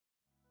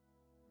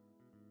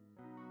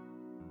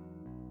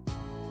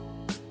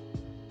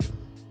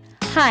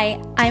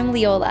Hi, I'm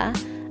Leola.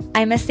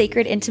 I'm a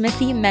sacred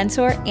intimacy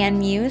mentor and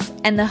muse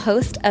and the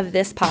host of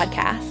this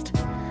podcast.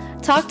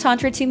 Talk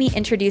Tantra to Me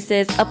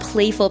introduces a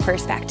playful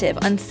perspective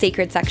on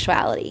sacred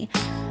sexuality.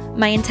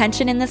 My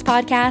intention in this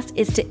podcast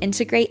is to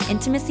integrate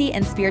intimacy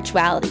and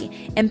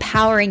spirituality,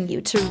 empowering you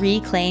to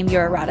reclaim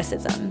your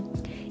eroticism.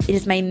 It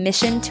is my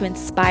mission to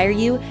inspire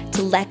you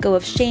to let go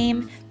of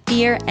shame,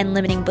 fear, and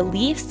limiting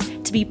beliefs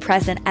to be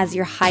present as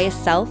your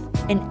highest self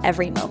in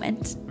every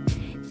moment.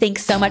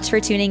 Thanks so much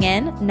for tuning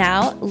in.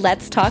 Now,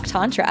 let's talk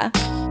Tantra.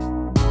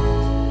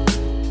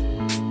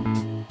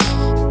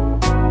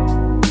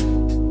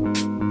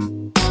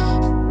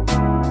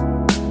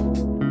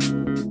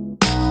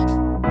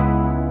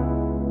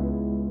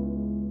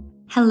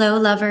 Hello,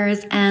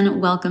 lovers, and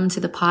welcome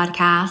to the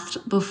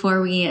podcast.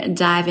 Before we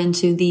dive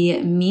into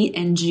the meat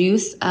and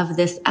juice of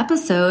this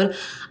episode,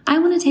 I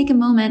want to take a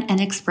moment and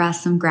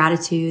express some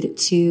gratitude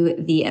to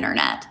the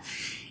internet.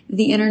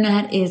 The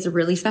internet is a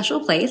really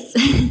special place.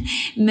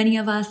 Many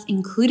of us,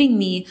 including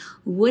me,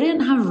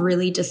 wouldn't have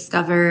really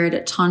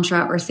discovered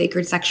Tantra or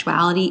sacred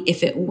sexuality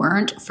if it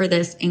weren't for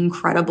this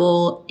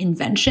incredible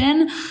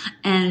invention.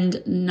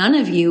 And none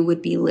of you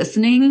would be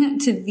listening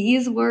to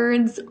these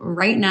words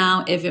right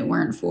now if it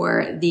weren't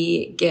for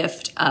the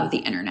gift of the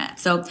internet.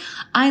 So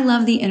I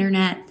love the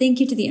internet. Thank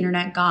you to the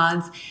internet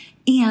gods.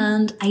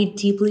 And I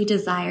deeply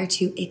desire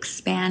to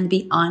expand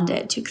beyond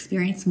it, to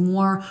experience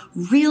more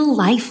real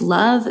life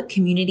love,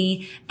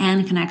 community,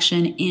 and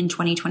connection in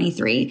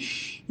 2023.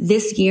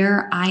 This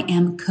year, I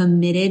am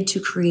committed to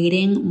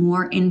creating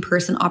more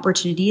in-person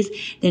opportunities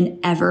than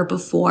ever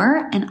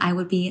before, and I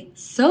would be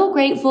so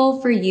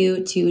grateful for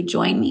you to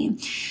join me.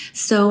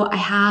 So I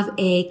have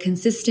a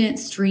consistent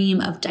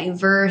stream of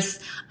diverse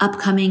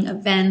upcoming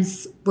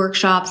events,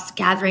 workshops,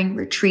 gathering,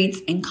 retreats,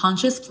 and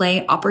conscious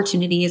play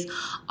opportunities,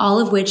 all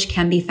of which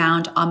can be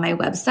found on my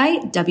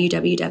website,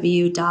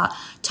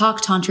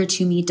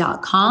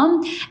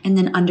 www.talktantratome.com. And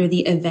then under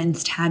the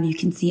events tab, you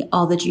can see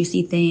all the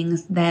juicy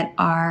things that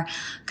are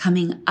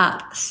coming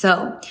up.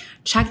 So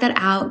check that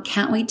out.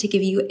 Can't wait to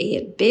give you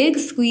a big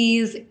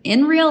squeeze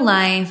in real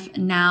life.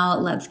 Now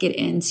let's get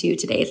into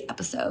today's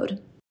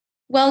episode.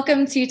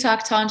 Welcome to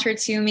Talk Tantra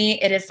to Me.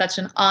 It is such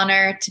an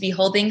honor to be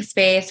holding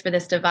space for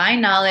this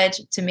divine knowledge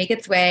to make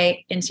its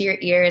way into your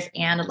ears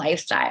and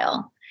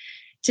lifestyle.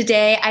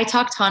 Today, I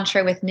talk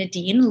Tantra with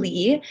Nadine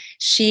Lee.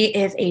 She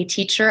is a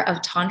teacher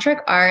of Tantric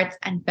arts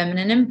and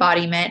feminine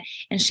embodiment,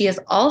 and she is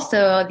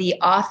also the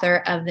author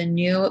of the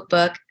new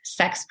book,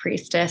 Sex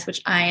Priestess,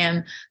 which I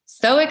am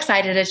so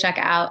excited to check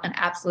out and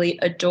absolutely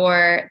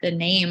adore the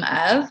name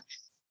of.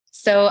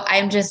 So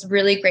I'm just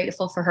really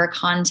grateful for her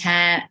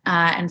content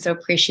and so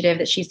appreciative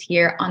that she's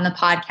here on the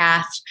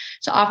podcast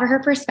to offer her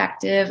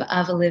perspective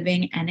of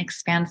living an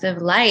expansive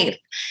life.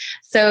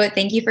 So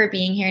thank you for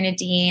being here,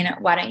 Nadine.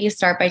 Why don't you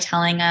start by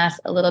telling us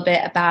a little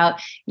bit about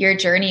your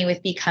journey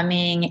with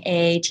becoming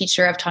a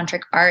teacher of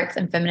Tantric arts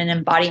and feminine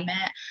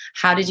embodiment?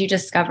 How did you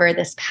discover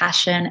this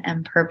passion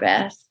and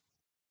purpose?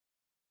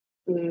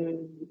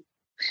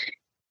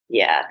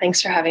 Yeah,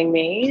 thanks for having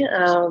me.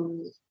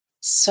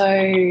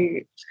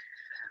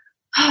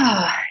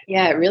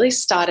 It really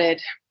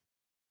started,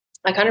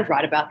 I kind of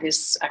write about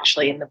this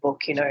actually in the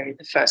book, the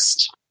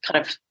first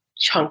kind of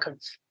chunk of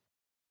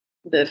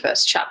the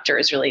first chapter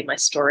is really my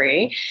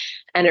story.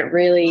 And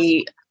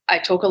I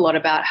talk a lot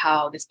about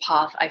how this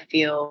path, I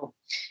feel,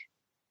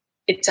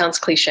 it sounds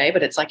cliche,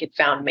 but it's like it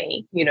found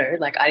me,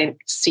 like I didn't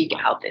seek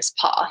out this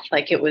path.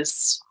 Like it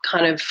was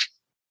kind of,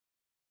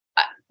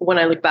 when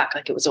I look back,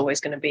 like it was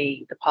always going to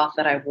be the path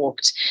that I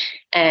walked.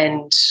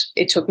 And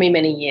it took me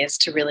many years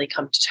to really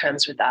come to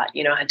terms with that.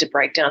 I had to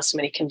break down so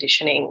many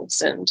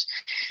conditionings and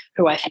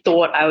who I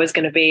thought I was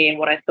going to be and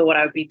what I thought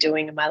I would be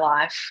doing in my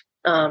life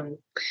to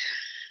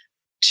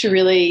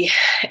really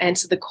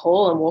answer the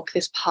call and walk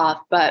this path.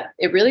 But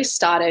it really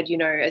started,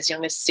 as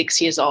young as 6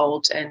 years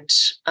old and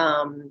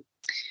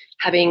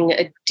having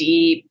a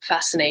deep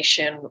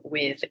fascination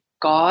with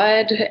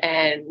God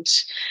and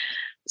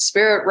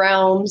spirit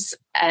realms,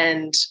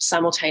 and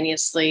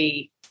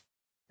simultaneously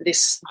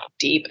this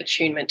deep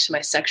attunement to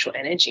my sexual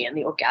energy and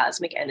the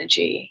orgasmic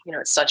energy,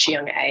 at such a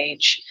young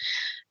age.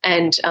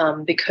 And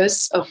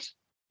because of,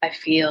 I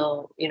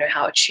feel,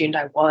 how attuned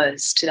I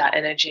was to that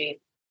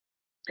energy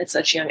at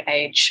such a young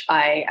age,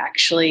 I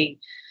actually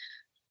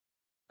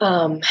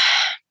was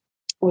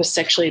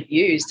sexually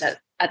abused at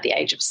the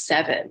age of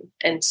 7.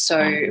 And so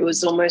it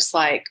was almost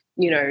like,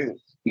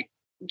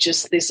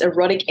 just this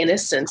erotic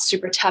innocence,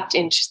 super tapped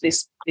into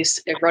this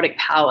erotic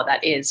power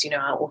that is,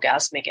 our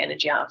orgasmic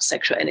energy, our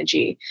sexual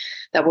energy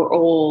that we're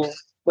all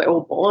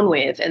born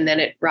with. And then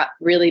it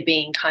really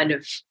being kind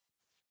of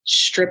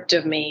stripped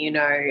of me,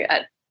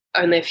 at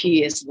only a few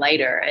years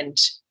later. And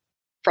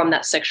from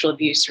that sexual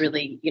abuse,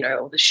 really,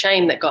 all the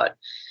shame that got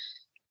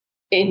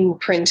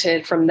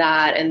imprinted from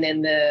that, and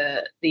then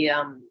the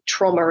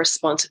trauma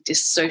response of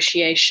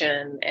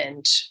dissociation.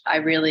 And I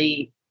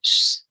really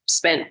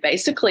spent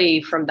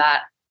basically from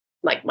that,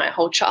 like my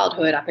whole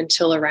childhood up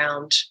until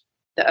around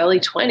the early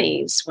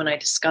 20s when I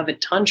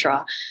discovered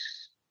Tantra,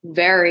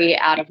 very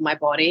out of my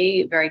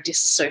body, very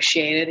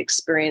disassociated,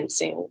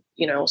 experiencing,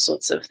 you know, all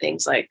sorts of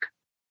things like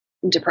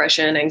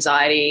depression,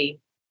 anxiety,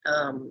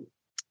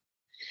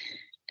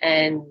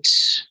 and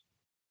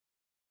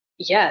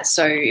yeah,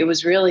 so it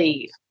was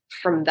really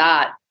from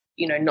that,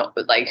 you know, not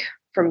like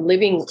from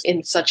living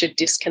in such a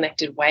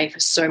disconnected way for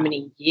so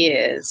many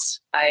years,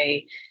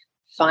 I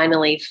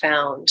finally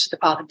found the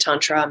path of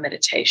Tantra,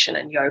 meditation,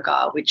 and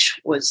yoga, which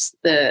was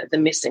the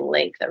missing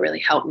link that really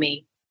helped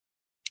me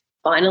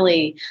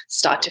finally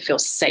start to feel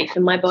safe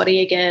in my body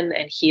again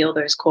and heal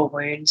those core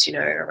wounds, you know,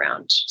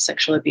 around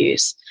sexual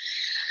abuse.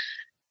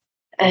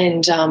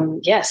 And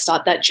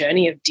start that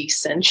journey of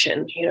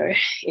descension, you know,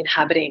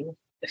 inhabiting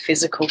the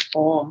physical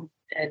form.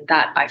 And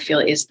that I feel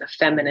is the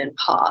feminine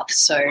path.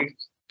 So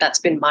that's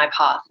been my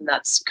path, and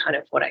that's kind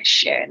of what I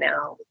share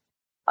now with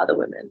other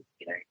women,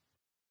 you know.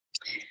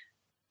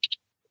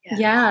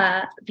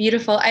 Yeah,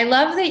 beautiful. I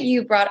love that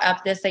you brought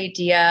up this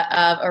idea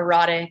of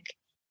erotic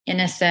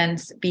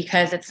innocence,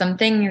 because it's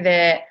something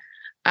that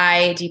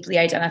I deeply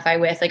identify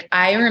with. Like,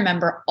 I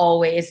remember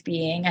always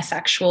being a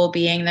sexual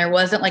being. There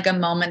wasn't like a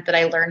moment that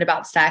I learned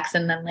about sex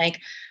and then like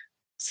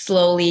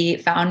slowly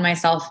found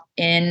myself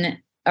in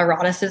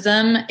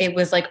eroticism. It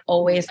was like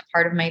always a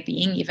part of my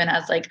being, even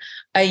as like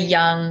a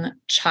young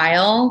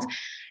child,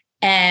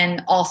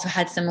 and also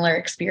had similar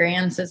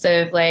experiences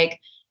of like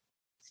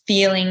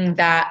feeling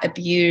that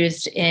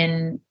abused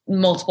in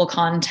multiple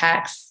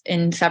contexts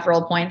in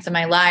several points in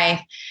my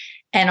life.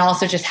 And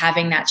also just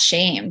having that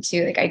shame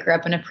too. Like, I grew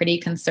up in a pretty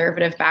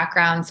conservative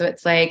background. So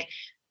it's like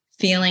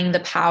feeling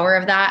the power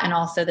of that and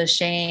also the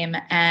shame.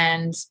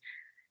 And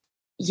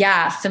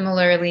yeah,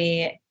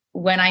 similarly,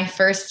 when I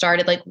first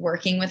started like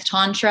working with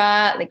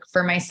Tantra, like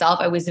for myself,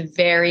 I was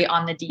very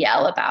on the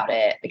DL about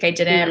it. Like, I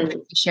didn't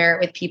really share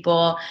it with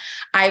people.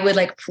 I would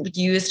like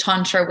use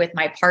Tantra with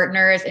my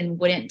partners and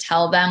wouldn't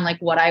tell them like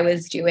what I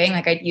was doing.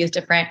 Like, I'd use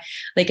different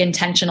like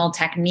intentional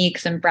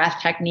techniques and breath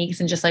techniques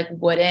and just like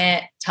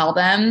wouldn't tell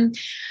them.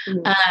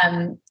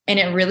 And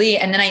it really,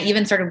 and then I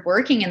even started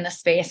working in the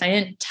space. I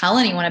didn't tell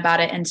anyone about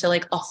it until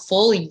like a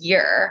full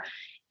year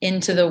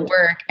into the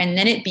work. And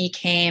then it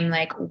became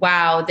like,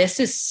 wow, this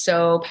is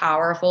so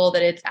powerful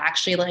that it's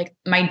actually like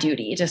my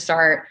duty to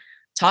start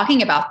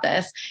talking about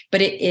this,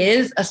 but it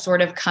is a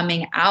sort of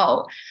coming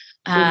out.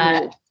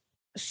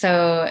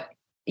 So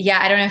yeah,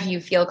 I don't know if you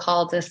feel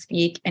called to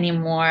speak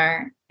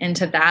anymore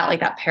into that, like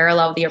that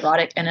parallel of the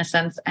erotic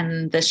innocence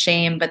and the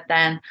shame, but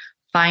then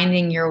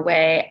finding your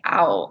way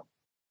out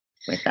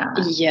with that.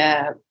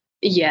 Yeah.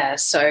 Yeah.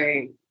 So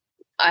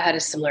I had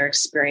a similar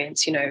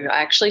experience. You know,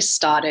 I actually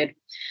started,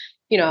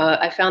 you know,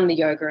 I found the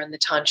yoga and the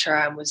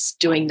Tantra and was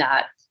doing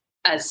that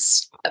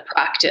as a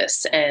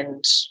practice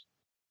and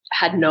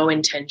had no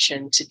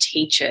intention to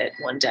teach it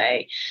one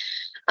day.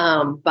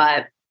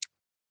 But,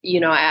 you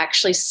know, I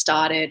actually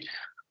started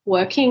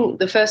working,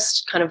 the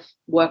first kind of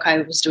work I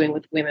was doing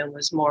with women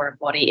was more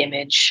body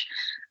image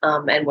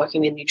and working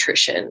with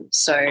nutrition.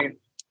 So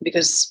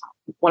because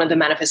one of the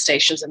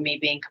manifestations of me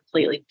being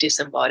completely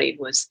disembodied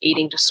was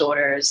eating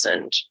disorders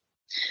and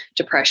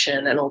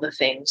depression and all the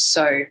things.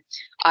 So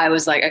I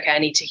was like, okay, I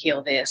need to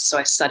heal this. So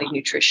I studied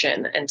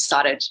nutrition and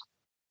started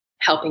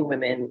helping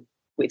women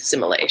with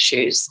similar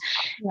issues.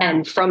 Yeah.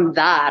 And from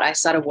that, I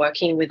started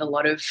working with a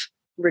lot of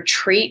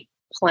retreat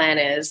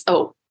planners.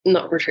 Oh,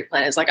 not retreat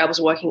planners. Like, I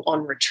was working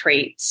on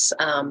retreats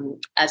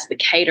as the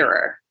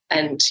caterer.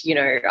 And, you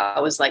know, I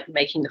was like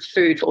making the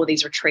food for all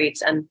these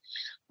retreats. And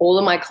all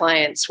of my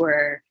clients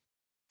were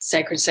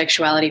sacred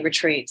sexuality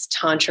retreats,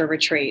 Tantra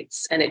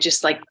retreats. And it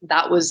just like,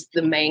 that was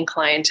the main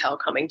clientele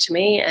coming to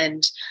me.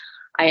 And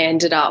I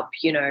ended up,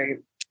 you know,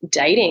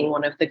 dating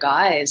one of the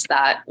guys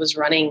that was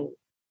running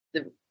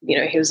the, you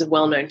know, he was a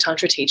well-known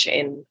Tantra teacher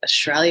in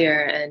Australia.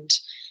 And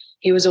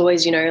he was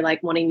always, you know,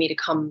 like wanting me to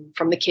come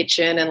from the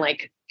kitchen and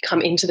like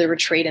come into the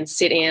retreat and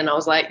sit in. I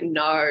was like,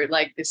 no,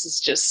 like, this is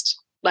just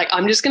like,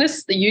 I'm just going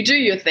to, you do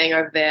your thing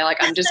over there. Like,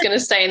 I'm just going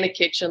to stay in the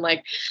kitchen.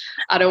 Like,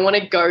 I don't want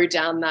to go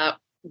down that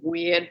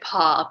weird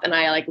path. And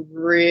I like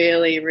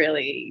really,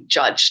 really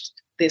judged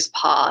this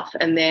path.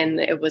 And then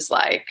it was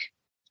like,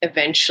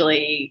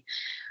 eventually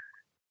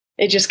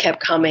it just kept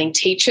coming.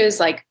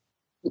 Teachers, like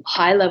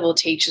high level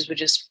teachers, were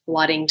just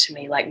flooding to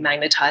me, like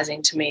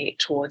magnetizing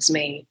towards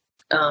me.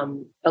 A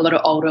lot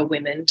of older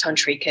women,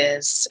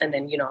 tantrikas. And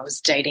then, you know, I was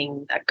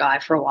dating that guy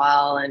for a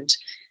while, and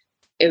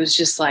it was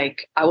just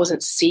like, I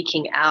wasn't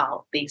seeking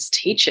out these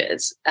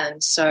teachers.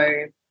 And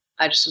so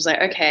I just was like,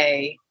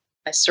 okay,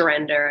 I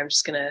surrender. I'm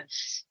just going to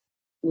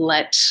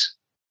let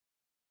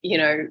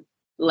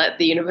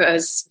the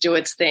universe do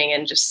its thing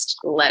and just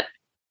let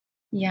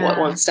what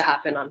wants to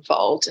happen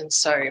unfold. And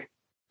so,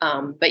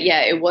 but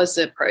yeah, it was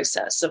a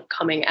process of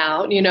coming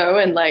out, you know,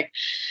 and like,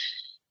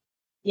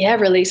 yeah,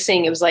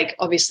 releasing. It was like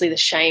obviously the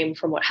shame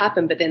from what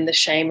happened, but then the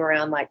shame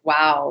around like,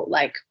 wow,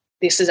 like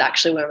this is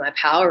actually where my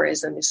power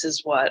is and this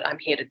is what I'm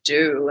here to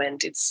do.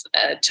 And it's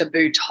a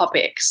taboo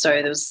topic. So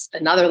there was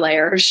another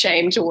layer of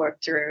shame to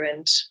work through.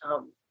 And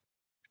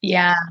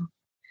yeah,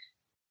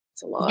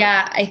 it's a lot.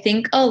 Yeah, I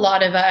think a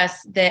lot of us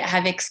that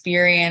have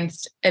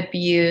experienced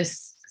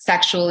abuse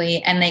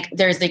sexually. And like,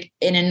 there's like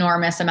an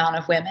enormous amount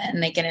of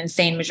women, like an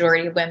insane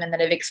majority of women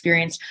that have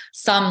experienced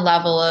some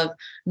level of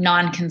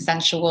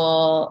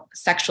non-consensual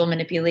sexual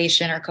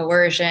manipulation or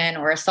coercion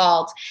or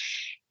assault.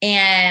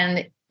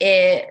 And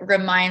it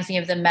reminds me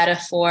of the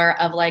metaphor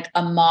of like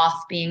a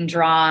moth being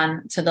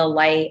drawn to the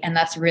light. And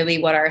that's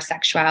really what our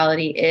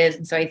sexuality is.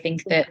 And so I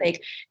think that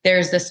like,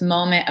 there's this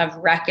moment of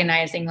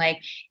recognizing,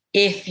 like,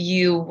 if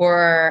you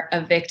were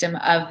a victim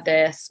of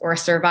this or a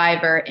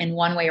survivor in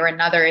one way or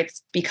another,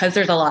 it's because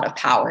there's a lot of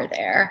power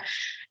there.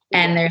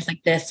 And there's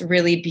like this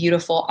really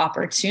beautiful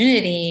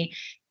opportunity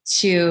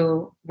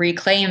to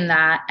reclaim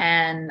that.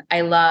 And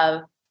I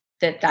love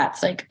that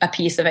that's like a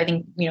piece of, I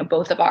think, you know,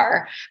 both of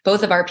our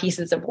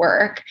pieces of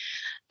work.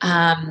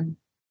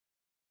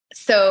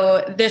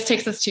 So this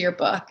takes us to your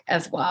book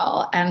as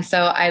well. And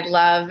so I'd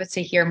love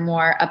to hear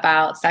more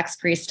about Sex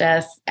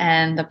Priestess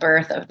and the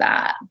birth of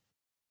that.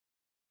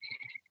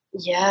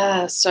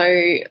 Yeah, so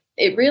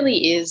it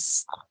really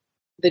is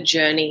the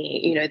journey,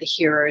 you know, the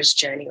hero's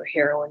journey or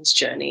heroine's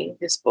journey,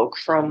 this book,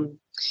 from,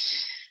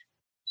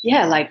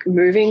 like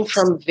moving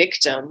from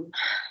victim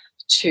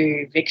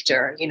to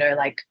victor, you know,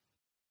 like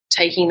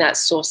taking that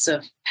source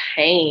of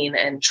pain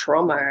and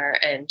trauma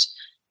and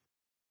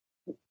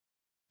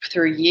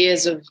through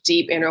years of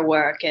deep inner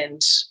work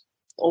and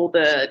all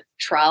the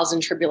trials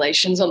and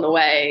tribulations on the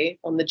way,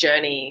 on the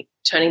journey,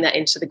 turning that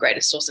into the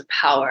greatest source of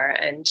power.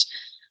 And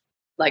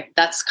like,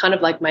 that's kind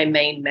of like my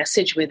main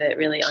message with it,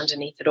 really,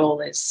 underneath it all,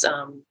 is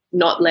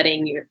not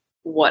letting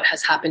what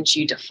has happened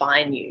to you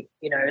define you,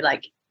 you know,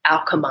 like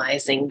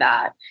alchemizing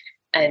that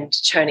and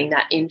turning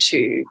that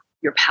into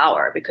your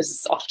power, because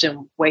it's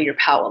often where your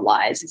power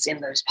lies, is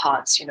in those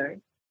parts, you know,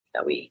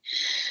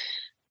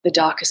 the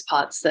darkest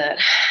parts that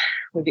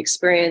we've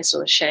experienced, or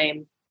the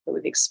shame that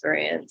we've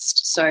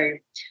experienced. So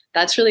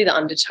that's really the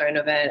undertone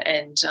of it.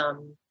 And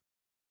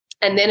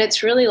then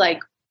it's really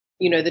like,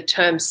 you know, the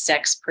term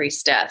sex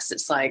priestess,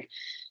 it's like,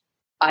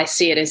 I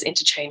see it as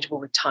interchangeable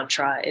with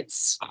Tantra.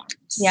 It's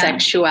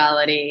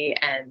sexuality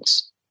and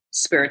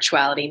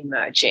spirituality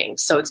merging.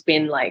 So it's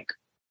been like,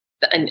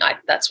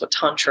 that's what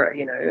Tantra,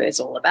 you know,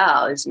 is all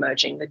about, is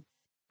merging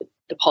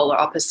the polar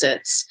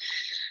opposites.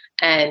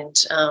 And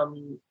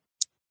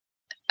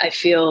I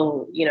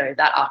feel, you know,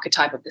 that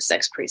archetype of the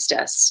sex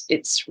priestess,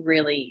 it's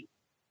really,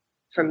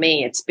 for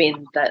me, it's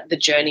been the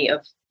journey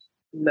of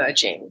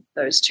merging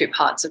those two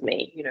parts of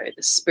me, you know,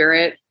 the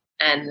spirit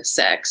and the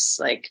sex,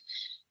 like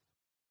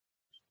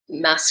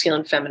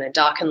masculine, feminine,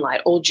 dark and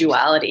light, all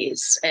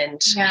dualities, and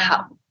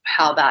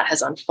how that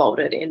has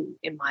unfolded in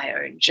my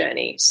own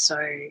journey. So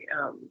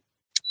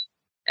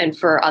and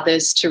for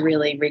others to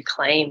really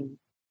reclaim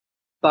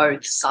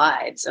both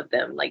sides of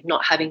them, like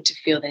not having to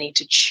feel the need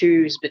to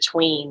choose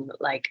between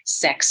like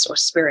sex or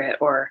spirit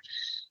or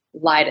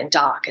light and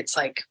dark. It's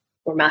like,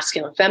 or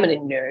masculine,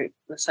 feminine, you know,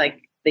 it's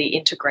like the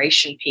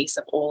integration piece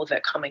of all of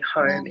it coming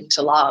home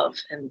into love.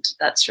 And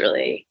that's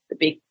really the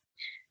big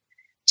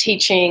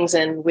teachings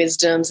and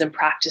wisdoms and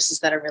practices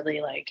that are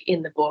really like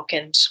in the book.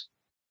 And,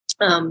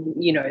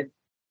 you know,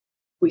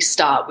 we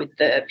start with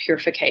the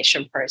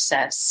purification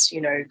process, you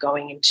know,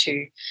 going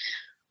into,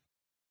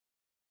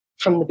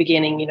 from the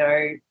beginning, you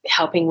know,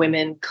 helping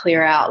women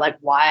clear out like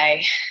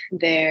why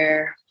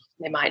they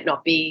might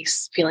not be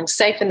feeling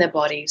safe in their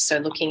bodies. So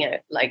looking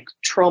at like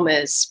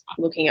traumas,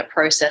 looking at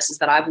processes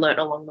that I've learned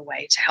along the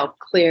way to help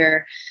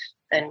clear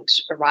and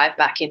arrive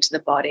back into the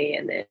body.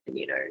 And then,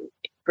 you know,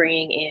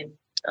 bringing in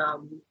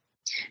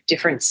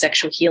different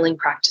sexual healing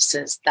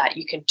practices that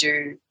you can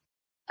do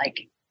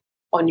like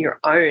on your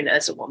own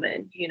as a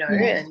woman, you know.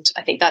 And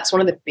I think that's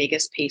one of the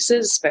biggest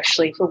pieces,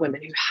 especially for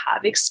women who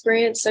have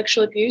experienced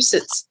sexual abuse.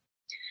 It's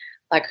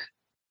like,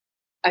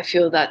 I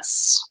feel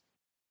that's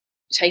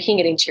taking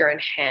it into your own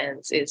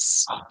hands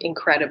is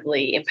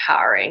incredibly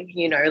empowering,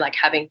 you know, like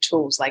having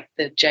tools like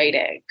the jade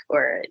egg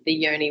or the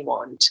yoni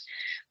wand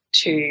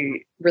to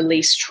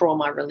release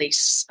trauma,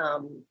 release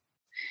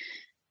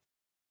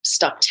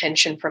stuck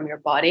tension from your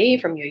body,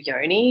 from your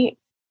yoni.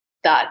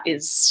 That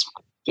is,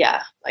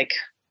 like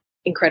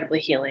incredibly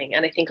healing.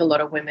 And I think a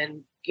lot of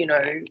women, you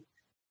know,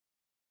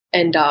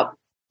 end up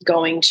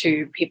going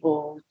to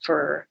people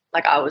for,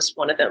 like I was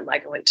one of them,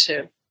 like I went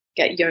to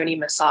get yoni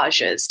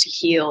massages to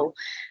heal,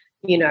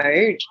 you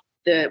know,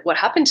 what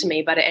happened to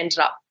me, but it ended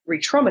up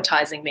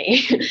re-traumatizing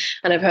me.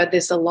 And I've heard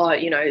this a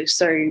lot, you know,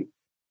 so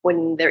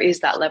when there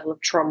is that level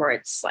of trauma,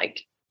 it's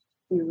like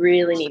you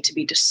really need to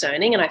be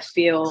discerning. And I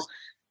feel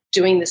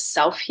doing the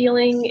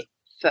self-healing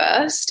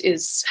first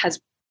is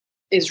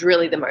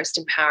really the most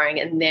empowering.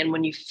 And then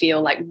when you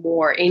feel like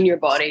more in your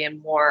body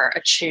and more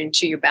attuned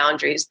to your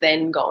boundaries,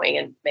 then going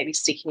and maybe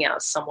seeking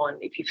out someone,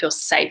 if you feel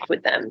safe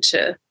with them,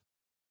 to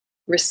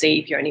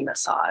receive yoni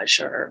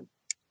massage or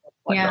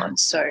whatnot.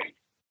 So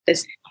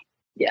there's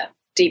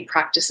deep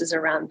practices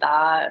around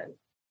that.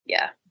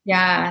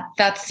 Yeah,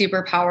 that's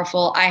super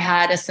powerful. I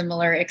had a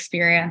similar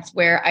experience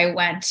where I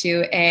went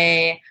to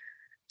a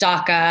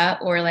Daka,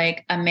 or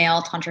like a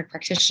male tantric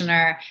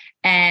practitioner,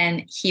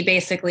 and he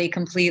basically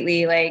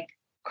completely like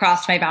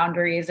crossed my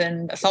boundaries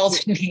and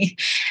assaulted me.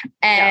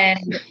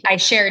 And I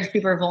shared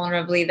super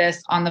vulnerably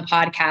this on the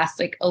podcast,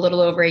 like a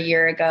little over a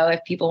year ago. If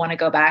people want to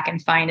go back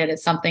and find it,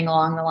 it's something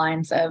along the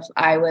lines of,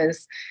 I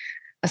was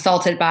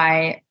assaulted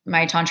by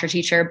my Tantra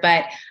teacher.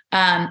 But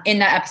in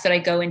that episode, I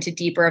go into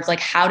deeper of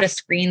like how to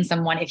screen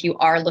someone if you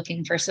are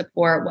looking for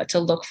support, what to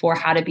look for,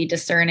 how to be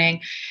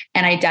discerning.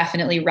 And I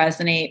definitely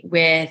resonate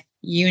with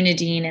you,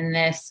 Nadine, in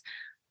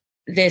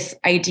this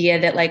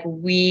idea that like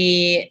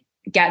we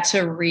get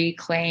to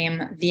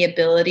reclaim the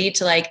ability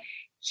to like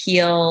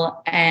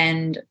heal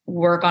and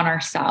work on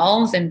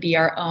ourselves and be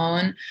our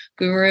own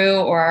guru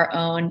or our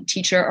own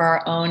teacher or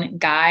our own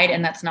guide.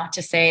 And that's not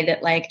to say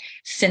that like,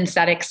 since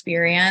that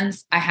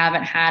experience, I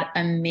haven't had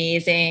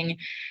amazing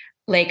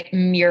like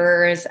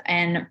mirrors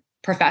and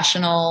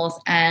professionals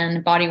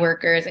and body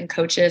workers and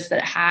coaches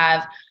that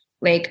have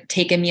like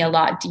taken me a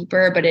lot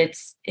deeper, but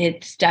it's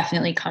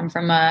definitely come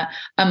from a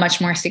much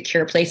more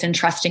secure place and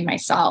trusting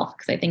myself.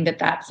 Cause I think that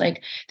that's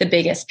like the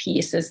biggest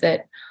piece, is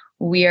that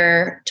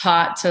we're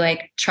taught to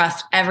like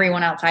trust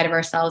everyone outside of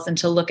ourselves and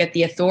to look at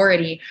the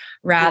authority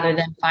rather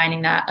than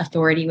finding that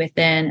authority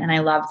within. And I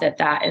love that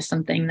that is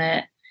something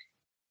that,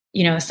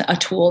 you know, is a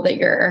tool that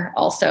you're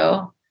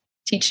also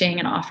teaching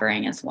and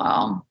offering as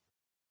well.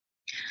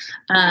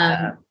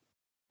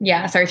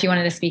 Yeah. Sorry if you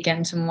wanted to speak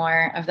into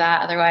more of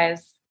that.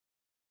 Otherwise.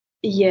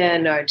 Yeah,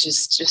 no,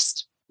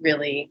 just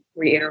really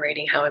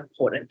reiterating how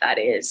important that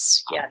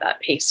is. Yeah, that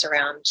piece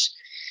around,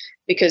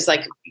 because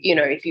like, you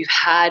know, if you've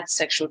had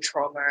sexual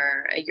trauma,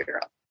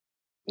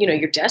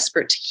 you're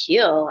desperate to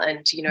heal.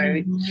 And, you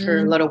know, for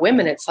a lot of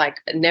women, it's like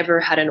never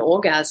had an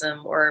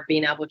orgasm or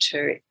being able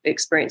to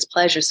experience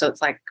pleasure. So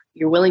it's like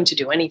you're willing to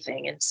do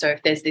anything. And so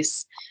if there's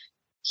this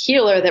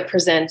healer that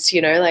presents,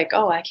 you know, like,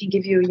 oh, I can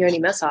give you a yoni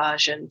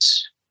massage and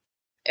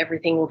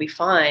everything will be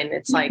fine.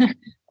 It's like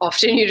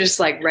often you're just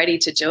like ready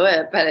to do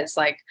it, but it's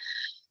like,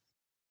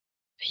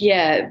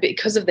 yeah,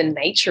 because of the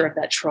nature of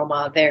that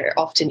trauma, there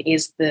often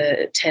is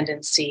the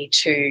tendency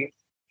to,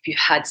 if you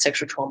had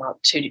sexual trauma,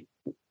 to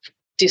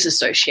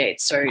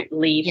disassociate, so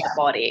leave the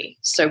body.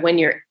 So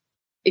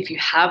if you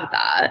have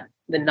that,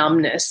 the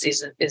numbness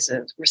is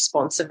a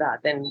response of that.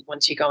 Then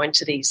once you go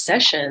into these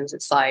sessions,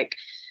 it's like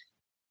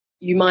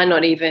you might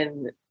not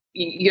even,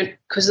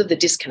 because of the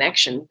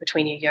disconnection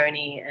between your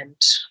yoni and,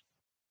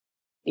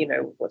 you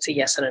know, what's a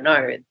yes and a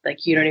no,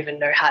 like you don't even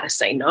know how to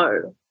say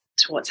no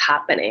to what's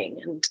happening.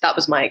 And that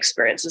was my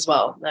experience as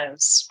well. I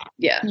was,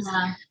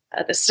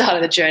 at the start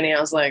of the journey, I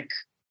was like,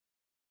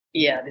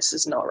 yeah, this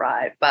is not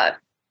right. But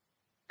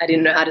I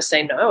didn't know how to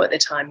say no at the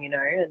time, you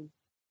know, and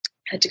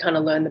had to kind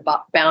of learn the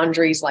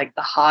boundaries like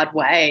the hard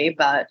way,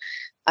 but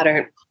I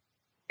don't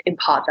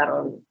impart that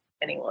on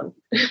anyone.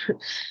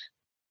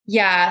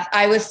 Yeah,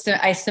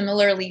 I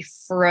similarly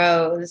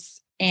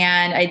froze,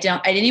 and I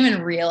didn't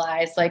even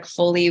realize like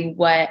fully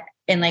what,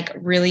 and like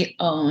really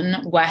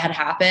own what had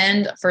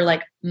happened for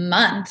like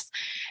months.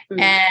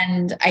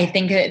 And I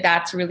think that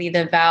that's really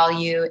the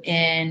value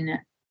in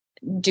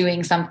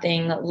doing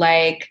something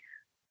like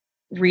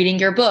reading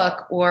your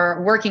book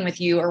or working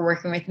with you or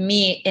working with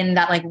me, in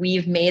that like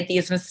we've made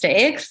these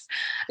mistakes.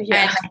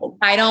 And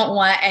I don't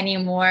want any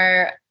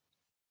more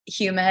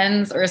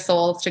humans or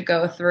souls to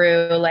go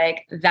through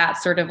like that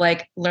sort of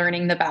like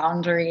learning the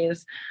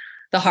boundaries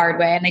the hard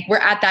way. And like we're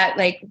at that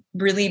like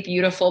really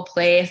beautiful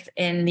place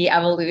in the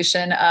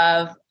evolution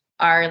of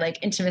our like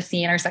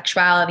intimacy and our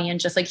sexuality and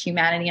just like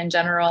humanity in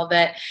general,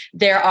 that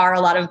there are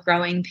a lot of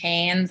growing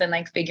pains and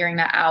like figuring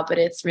that out. But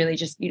it's really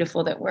just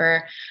beautiful that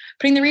we're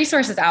putting the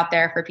resources out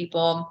there for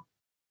people.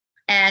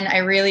 And I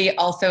really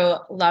also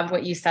loved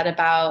what you said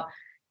about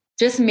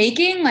just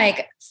making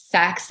like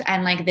sex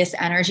and like this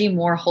energy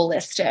more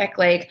holistic.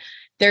 Like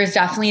there's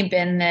definitely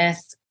been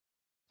this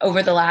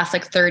over the last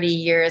like 30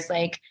 years,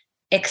 like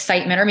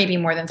excitement, or maybe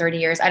more than 30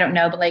 years, I don't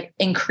know, but like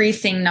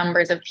increasing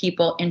numbers of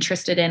people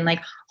interested in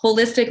like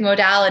holistic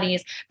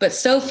modalities, but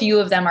so few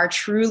of them are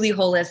truly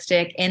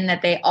holistic in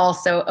that they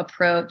also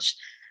approach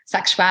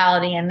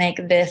sexuality and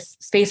like this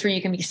space where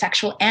you can be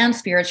sexual and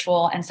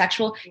spiritual and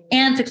sexual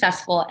and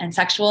successful and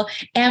sexual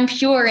and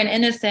pure and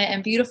innocent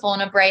and beautiful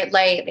in a bright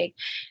light. Like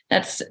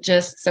that's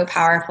just so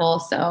powerful.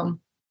 So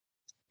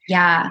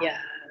yeah,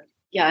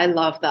 I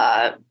love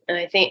that. And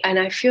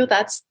I feel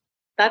that's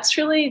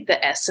really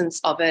the essence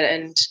of it.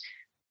 And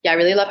yeah, I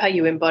really love how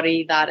you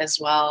embody that as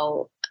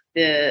well.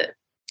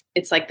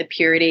 It's like the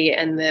purity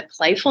and the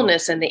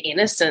playfulness and the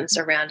innocence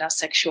around our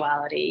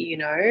sexuality, you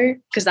know,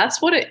 because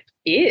that's what it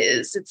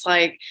is. It's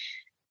like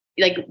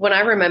when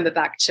I remember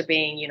back to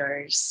being, you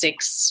know,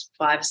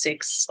 5,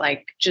 6,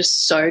 like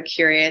just so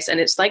curious, and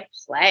it's like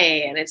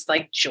play and it's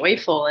like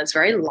joyful and it's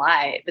very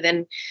light. But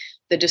then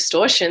the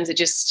distortions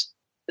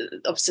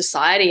of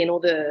society and all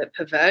the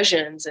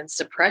perversions and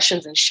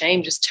suppressions and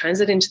shame just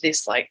turns it into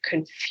this like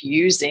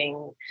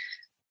confusing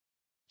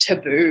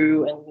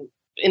taboo and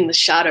in the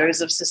shadows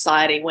of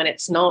society, when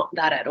it's not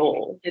that at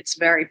all. It's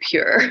very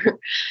pure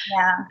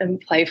and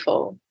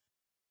playful.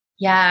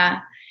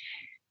 Yeah.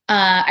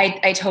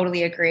 I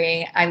totally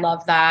agree. I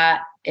love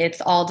that.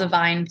 It's all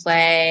divine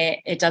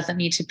play. It doesn't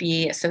need to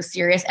be so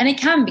serious, and it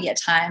can be at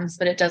times,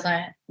 but it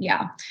doesn't.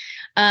 Yeah.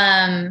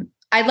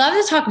 I'd love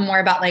to talk more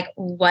about like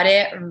what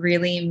it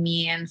really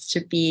means to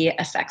be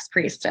a sex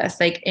priestess.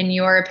 Like in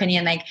your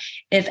opinion, like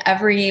is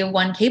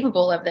everyone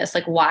capable of this?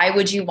 Like why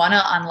would you want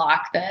to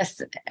unlock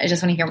this? I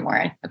just want to hear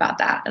more about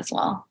that as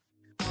well.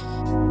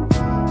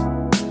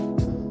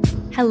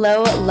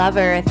 Hello,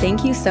 lover.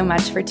 Thank you so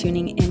much for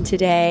tuning in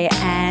today.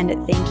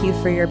 And thank you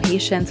for your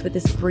patience with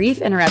this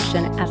brief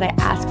interruption as I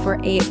ask for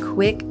a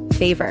quick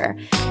favor.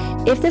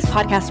 If this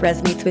podcast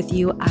resonates with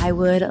you, I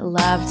would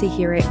love to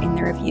hear it in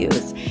the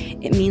reviews.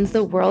 It means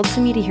the world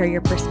to me to hear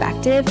your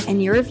perspective,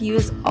 and your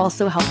reviews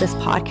also help this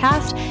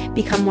podcast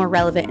become more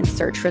relevant in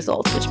search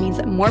results, which means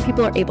that more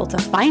people are able to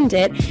find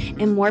it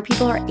and more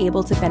people are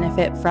able to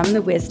benefit from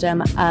the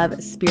wisdom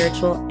of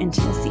spiritual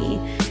intimacy.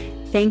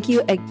 Thank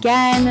you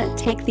again.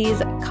 Take these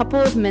couple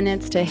of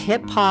minutes to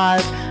hit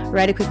pause,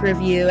 write a quick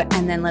review,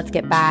 and then let's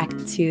get back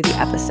to the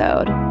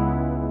episode.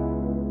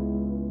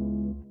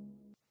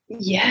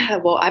 Yeah,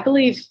 well, I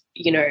believe,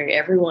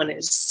 everyone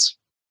is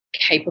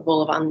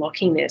capable of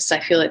unlocking this. I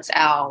feel it's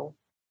our,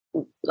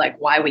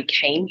 why we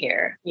came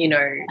here,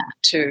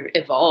 to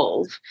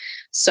evolve.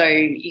 So,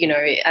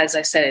 as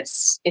I said,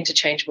 it's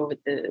interchangeable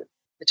with the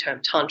term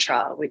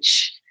Tantra,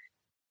 which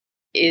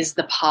is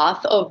the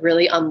path of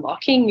really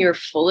unlocking your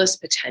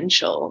fullest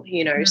potential,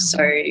 So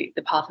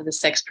the path of the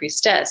sex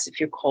priestess, if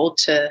you're called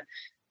to,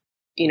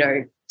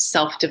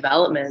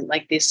 self-development,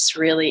 like this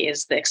really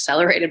is the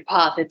accelerated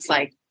path. It's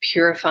like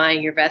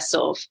purifying your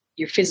vessel,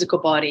 your physical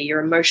body,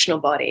 your emotional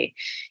body,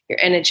 your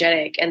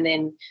energetic. And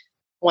then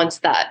once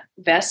that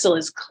vessel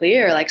is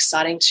clear, like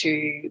starting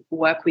to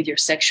work with your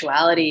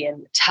sexuality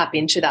and tap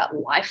into that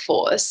life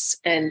force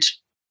and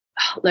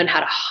learn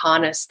how to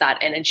harness that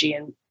energy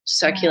and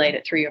circulate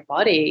it through your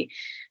body.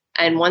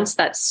 And once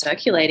that's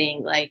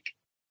circulating, like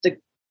the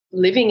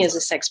living as a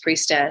sex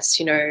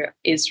priestess,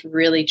 is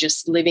really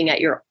just living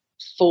at your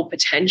full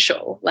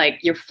potential,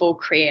 like your full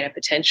creative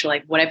potential,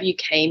 like whatever you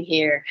came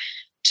here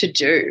to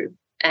do.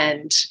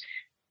 And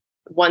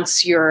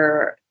once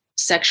your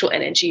sexual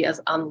energy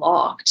is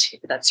unlocked,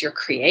 that's your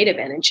creative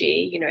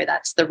energy,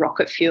 that's the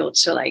rocket fuel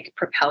to like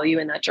propel you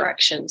in that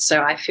direction.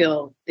 So I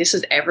feel this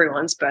is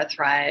everyone's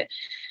birthright.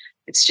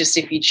 It's just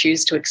if you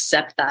choose to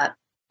accept that,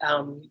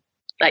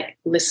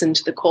 listen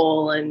to the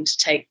call and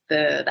take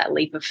that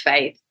leap of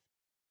faith.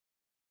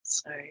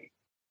 So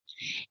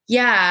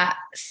yeah,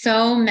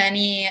 so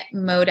many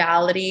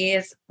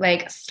modalities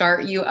like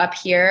start you up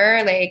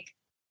here,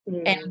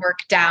 and work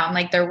down.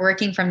 Like they're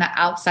working from the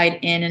outside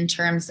in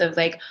terms of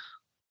like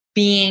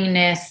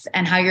beingness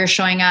and how you're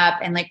showing up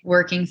and like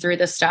working through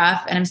the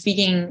stuff. And I'm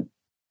speaking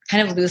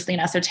kind of loosely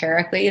and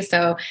esoterically.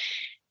 So,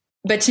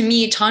 but to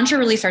me, Tantra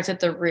really starts at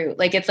the root.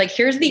 Like, it's like,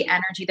 here's the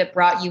energy that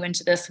brought you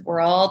into this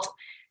world.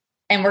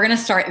 And we're going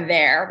to start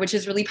there, which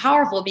is really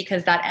powerful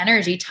because that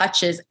energy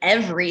touches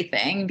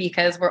everything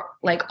because we're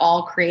like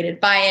all created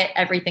by it.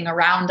 Everything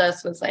around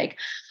us was like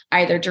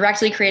either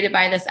directly created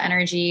by this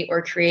energy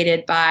or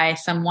created by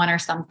someone or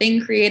something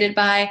created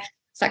by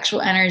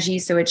sexual energy.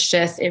 So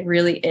it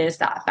really is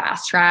that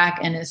fast track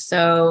and is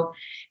so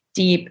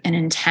deep and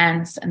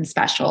intense and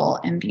special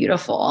and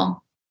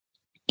beautiful.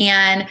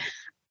 And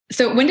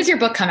so when does your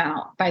book come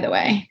out, by the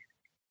way?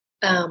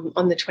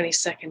 On the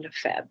 22nd of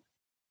Feb.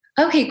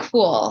 Okay,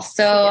 cool.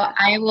 So yeah.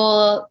 I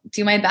will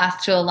do my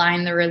best to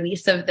align the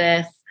release of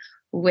this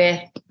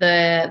with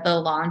the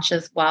launch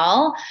as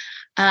well.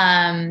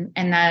 And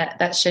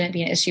that shouldn't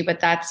be an issue, but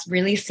that's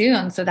really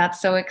soon. So that's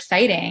so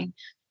exciting.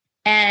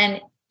 And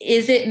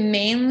is it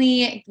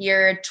mainly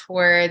geared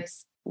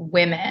towards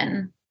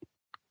women?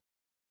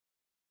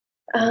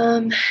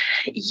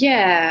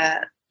 Yeah.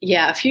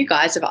 A few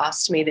guys have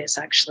asked me this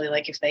actually,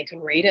 like if they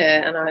can read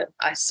it. And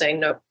I say,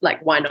 no,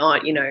 like, why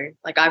not?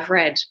 Like I've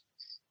read,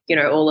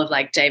 all of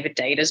like David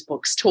Data's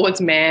books towards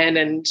men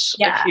and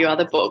a few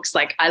other books.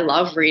 Like I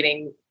love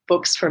reading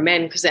books for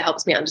men because it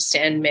helps me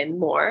understand men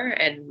more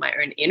and my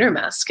own inner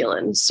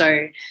masculine.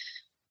 So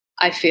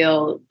I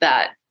feel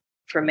that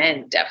for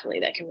men, definitely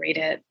they can read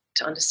it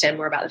to understand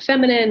more about the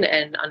feminine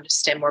and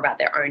understand more about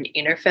their own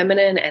inner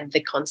feminine and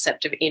the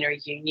concept of inner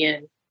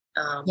union.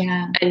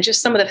 And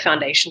just some of the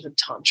foundations of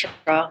Tantra,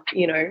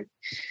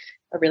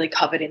 are really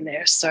covered in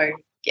there. So,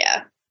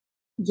 yeah.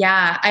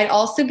 Yeah. I'd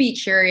also be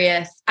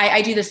curious.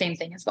 I do the same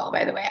thing as well,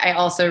 by the way. I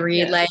also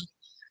read like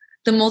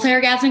The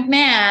Multi-Orgasmic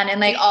Man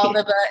and like all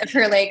the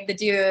for like the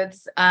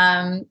dudes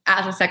as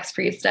a sex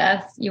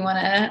priestess. You want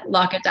to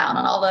lock it down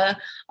on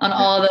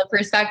all the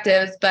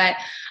perspectives. But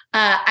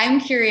I'm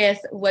curious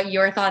what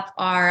your thoughts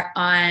are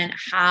on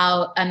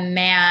how a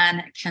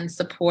man can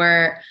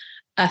support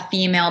a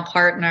female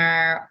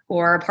partner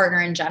or a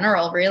partner in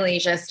general, really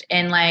just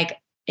in like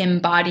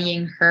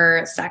embodying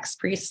her sex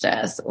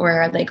priestess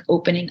or like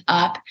opening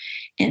up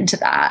into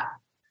that.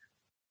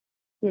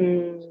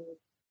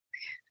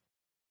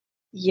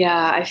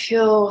 Yeah, I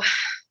feel,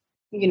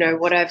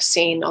 what I've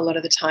seen a lot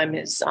of the time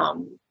is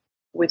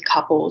with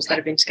couples that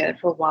have been together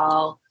for a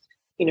while,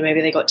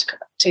 maybe they got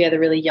together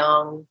really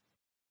young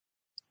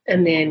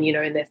And then, you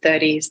know, in their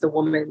 30s, the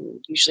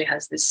woman usually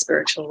has this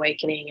spiritual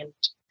awakening and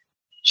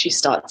she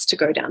starts to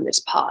go down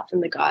this path.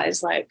 And the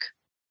guy's like,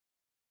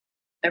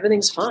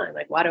 everything's fine.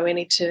 Like, why do we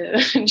need to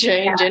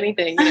change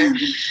anything? You know?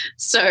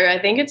 So I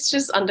think it's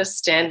just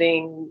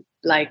understanding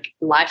like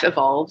life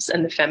evolves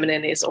and the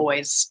feminine is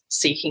always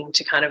seeking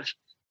to kind of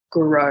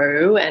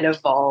grow and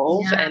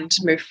evolve and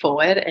move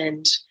forward.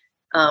 And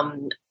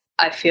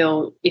I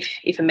feel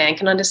if a man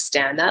can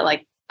understand that,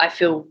 like I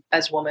feel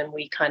as women,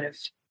 we kind of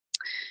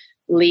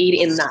lead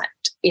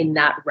in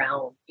that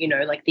realm, you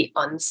know, like the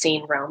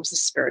unseen realms, the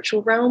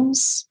spiritual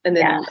realms. And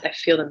then I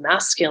feel the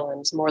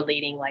masculine's more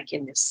leading like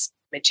in this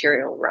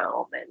material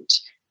realm and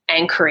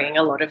anchoring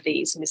a lot of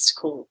these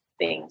mystical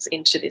things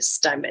into this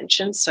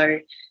dimension. So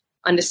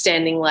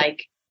understanding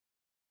like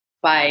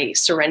by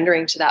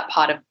surrendering to that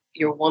part of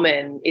your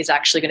woman is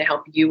actually going to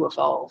help you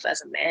evolve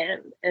as a man.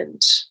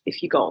 And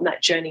if you go on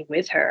that journey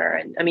with her,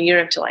 and I mean, you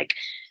don't have to like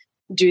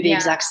do the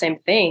exact same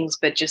things,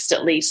 but just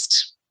at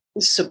least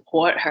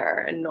support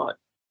her and not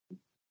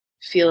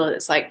feel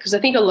it's like, because I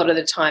think a lot of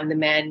the time the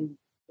man,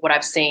 what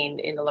I've seen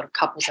in a lot of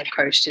couples I've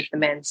coached is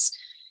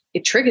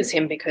it triggers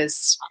him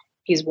because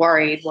he's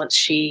worried once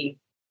she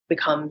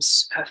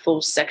becomes her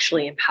full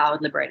sexually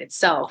empowered, liberated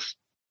self,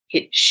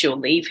 she'll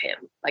leave him.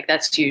 Like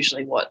that's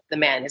usually what the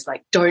man is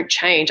like, don't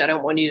change. I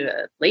don't want you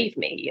to leave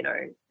me, you know?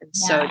 And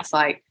so it's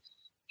like,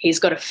 he's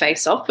got to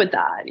face off with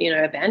that, you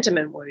know,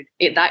 abandonment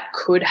that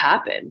could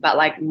happen, but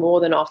like more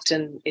than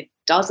often it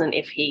doesn't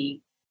if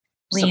he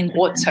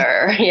supports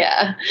her.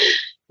 Yeah,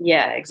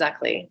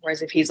 exactly.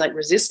 Whereas if he's like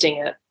resisting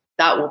it,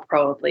 that will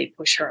probably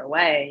push her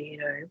away, you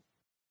know?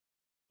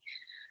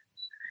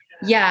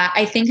 Yeah,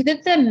 I think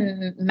that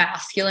the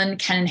masculine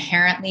can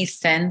inherently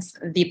sense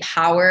the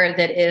power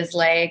that is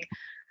like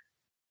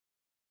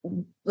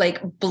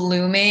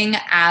blooming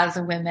as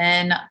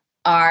women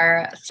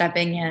are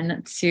stepping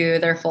into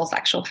their full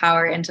sexual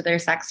power, into their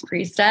sex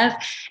priestess.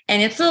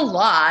 And it's a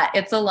lot.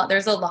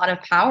 There's a lot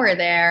of power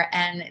there.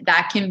 And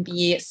that can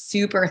be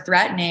super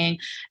threatening,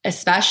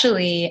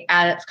 especially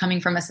as coming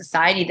from a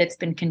society that's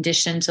been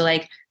conditioned to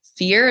like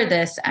fear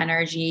this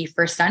energy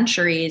for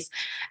centuries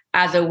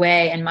as a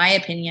way, in my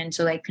opinion,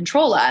 to like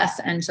control us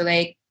and to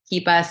like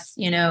keep us,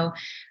 you know,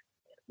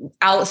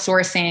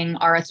 outsourcing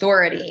our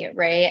authority.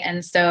 Right.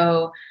 And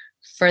so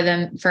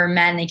for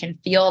men, they can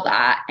feel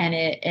that. And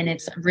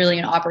it's really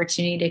an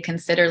opportunity to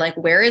consider like,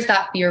 where is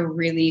that fear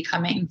really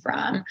coming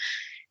from?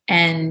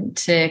 And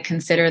to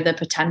consider the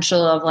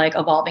potential of like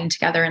evolving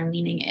together and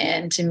leaning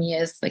in, to me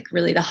is like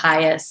really the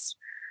highest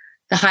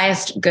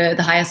good,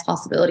 the highest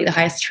possibility, the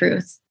highest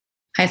truth,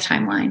 highest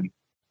timeline.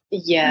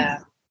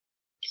 Yeah.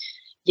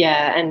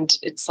 And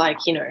it's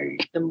like, you know,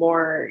 the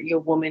more your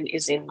woman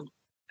is in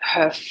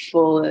her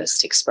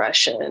fullest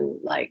expression,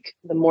 like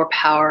the more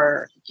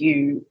power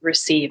you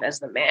receive as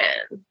the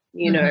man,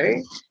 you know.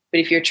 But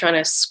if you're trying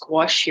to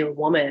squash your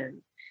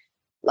woman,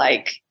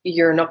 like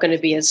you're not going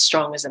to be as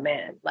strong as a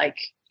man. Like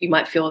you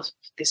might feel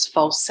this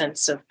false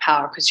sense of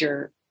power because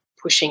you're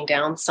pushing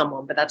down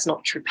someone, but that's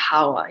not true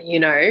power,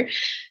 you know.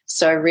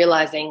 So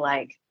realizing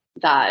like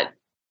that,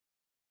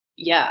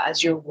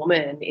 as your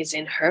woman is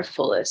in her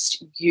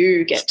fullest,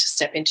 you get to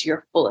step into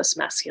your fullest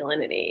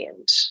masculinity,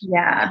 and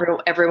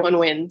everyone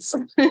wins.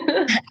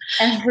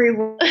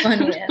 Everyone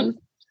wins.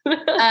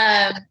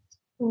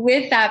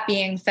 With that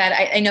being said,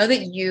 I know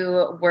that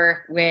you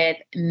work with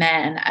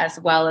men as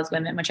well as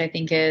women, which I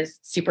think is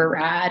super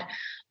rad.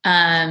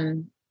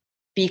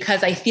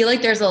 Because I feel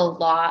like there's a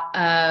lot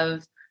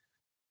of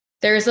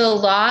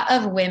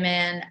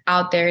women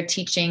out there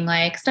teaching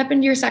like step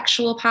into your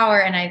sexual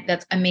power. And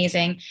that's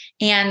amazing.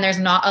 And there's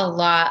not a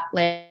lot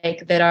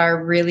like that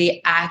are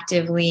really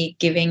actively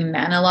giving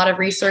men a lot of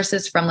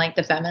resources from like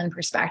the feminine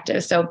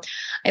perspective. So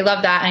I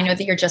love that. I know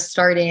that you're just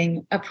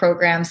starting a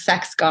program,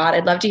 Sex God.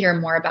 I'd love to hear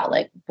more about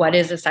like, what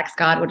is a sex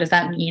God? What does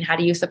that mean? How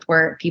do you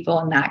support people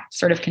in that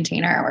sort of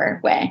container or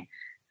way?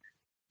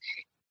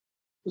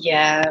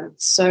 Yeah.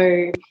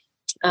 So,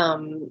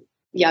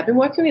 I've been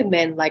working with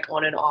men like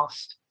on and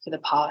off for the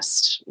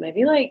past,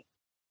 maybe like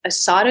I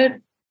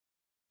started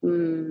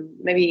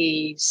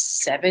maybe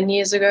 6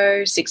 years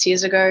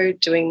ago,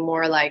 doing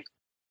more like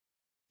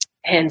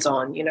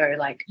hands-on, you know,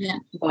 like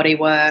body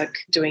work,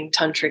 doing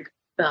tantric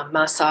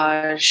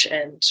massage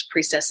and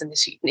priestess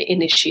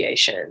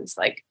initiations,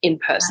 like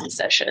in-person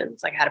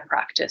sessions. Like I had a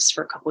practice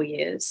for a couple of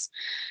years.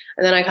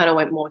 And then I kind of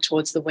went more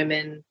towards the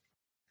women.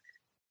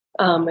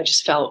 I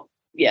just felt,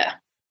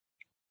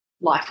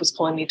 life was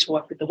calling me to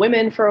work with the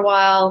women for a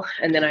while.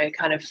 And then I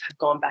kind of have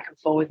gone back and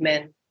forth with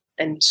men.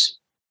 And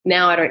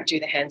now I don't do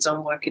the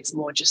hands-on work. It's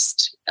more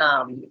just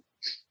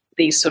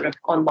these sort of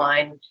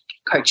online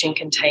coaching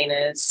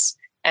containers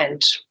and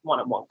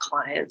one-on-one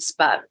clients.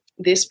 But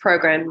this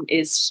program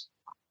is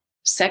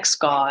Sex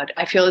God.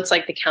 I feel it's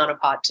like the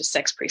counterpart to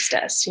Sex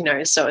Priestess, you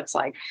know. So it's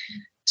like,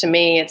 to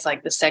me, it's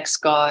like the Sex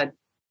God,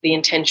 the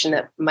intention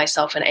that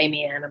myself and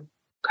Amy Ann, I'm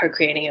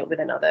co-creating it with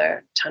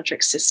another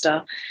tantric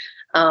sister.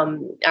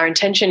 Our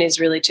intention is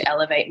really to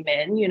elevate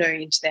men, you know,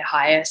 into their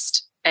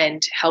highest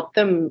and help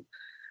them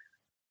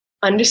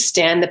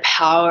understand the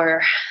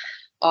power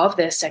of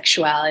their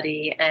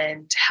sexuality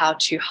and how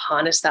to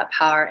harness that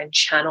power and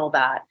channel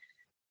that,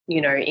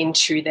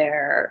 into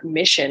their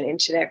mission,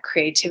 into their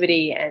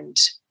creativity, and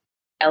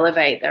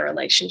elevate their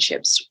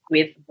relationships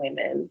with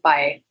women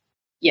by,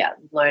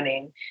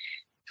 learning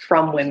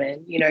from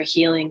women,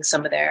 healing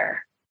some of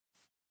their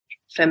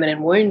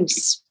feminine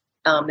wounds,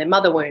 their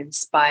mother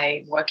wounds,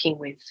 by working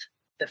with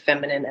the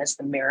feminine as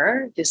the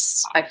mirror.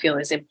 This, I feel,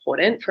 is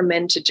important for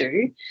men to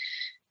do,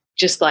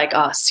 just like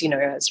us,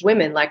 as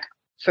women. Like,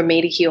 for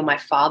me to heal my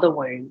father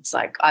wounds,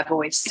 like, I've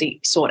always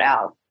sought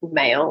out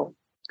male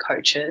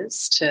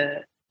coaches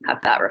to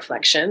have that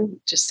reflection.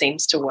 It just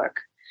seems to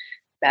work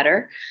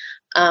better.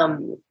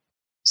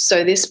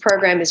 So this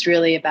program is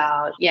really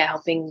about,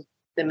 helping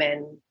the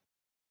men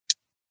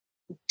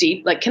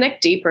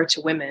connect deeper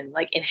to women,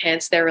 like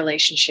enhance their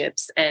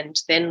relationships, and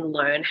then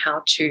learn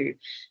how to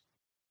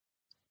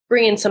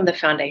bring in some of the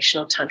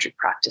foundational tantric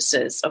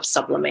practices of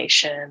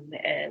sublimation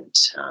and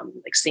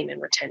like semen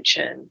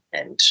retention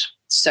and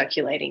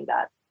circulating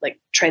that, like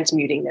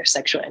transmuting their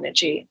sexual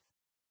energy.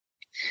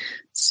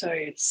 So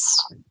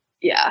it's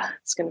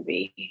going to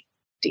be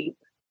deep.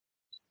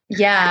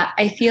 Yeah,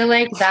 I feel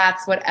like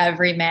that's what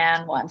every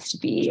man wants to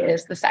be,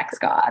 is the sex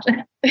god.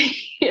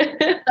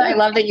 I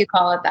love that you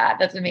call it that.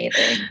 That's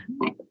amazing.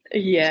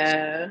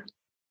 Yeah.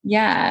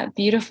 Yeah,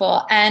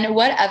 beautiful. And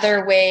what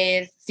other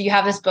ways, so you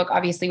have this book,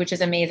 obviously, which is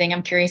amazing.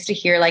 I'm curious to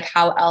hear like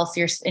how else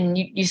and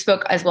you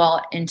spoke as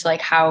well into like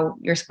how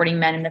you're supporting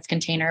men in this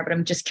container, but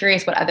I'm just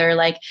curious, what other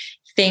like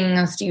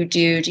things do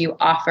you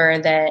offer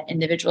that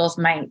individuals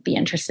might be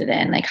interested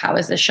in? Like, how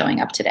is this showing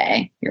up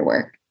today, your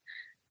work?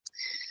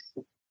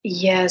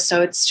 Yeah,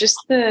 so it's just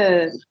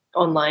the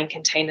online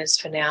containers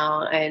for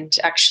now. And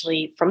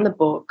actually from the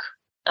book,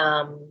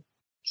 I'm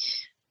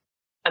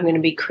going to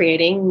be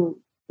creating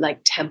like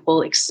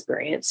temple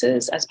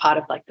experiences as part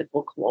of like the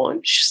book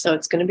launch. So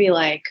it's going to be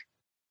like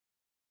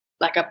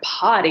a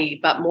party,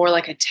 but more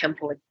like a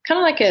temple, kind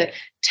of like a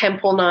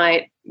temple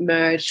night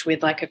merged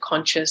with like a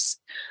conscious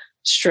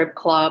strip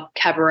club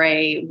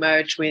cabaret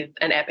merged with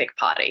an epic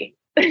party.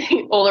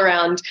 All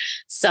around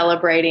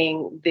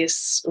celebrating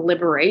this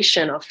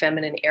liberation of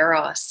feminine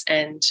eros,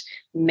 and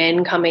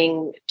men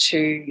coming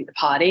to the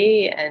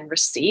party and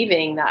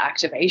receiving that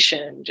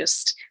activation.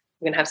 Just,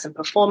 we're going to have some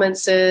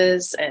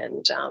performances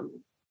and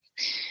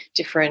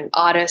different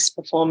artists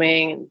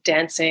performing and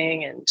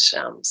dancing and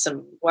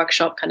some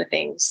workshop kind of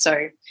things.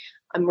 So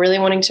I'm really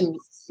wanting to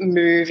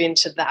move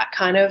into that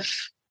kind of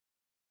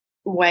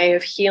way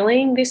of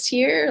healing this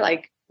year,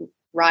 like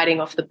writing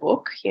off the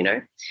book,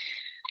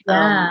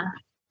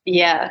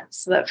 Yeah.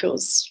 So that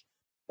feels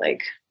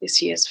like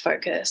this year's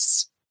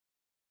focus.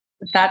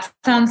 That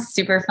sounds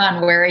super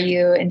fun. Where are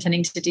you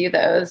intending to do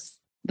those,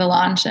 the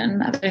launch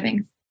and other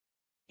things?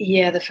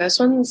 Yeah, the first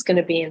one's going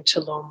to be in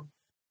Tulum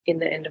in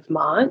the end of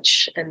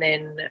March. And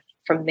then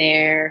from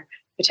there,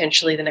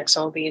 potentially the next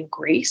one will be in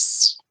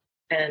Greece.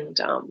 And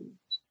I'm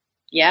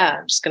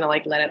just going to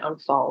like let it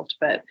unfold.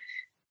 But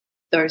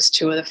those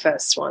two are the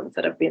first ones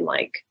that have been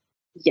like,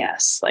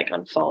 like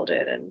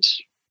unfolded and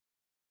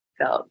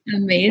felt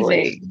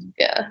amazing.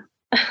 Yeah.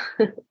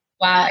 Wow,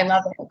 I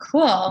love it.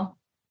 Cool.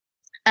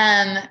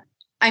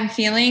 I'm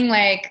feeling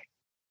like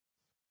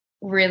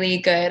really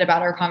good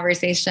about our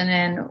conversation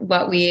and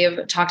what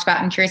we've talked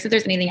about. I'm curious if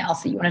there's anything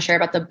else that you want to share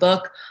about the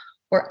book,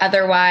 or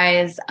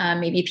otherwise,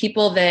 maybe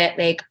people that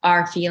like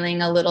are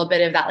feeling a little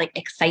bit of that like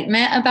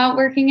excitement about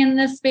working in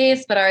this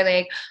space, but are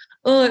like,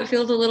 oh, it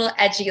feels a little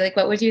edgy. Like,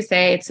 what would you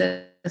say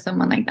to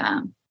someone like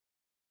that?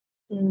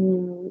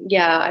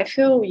 I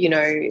feel,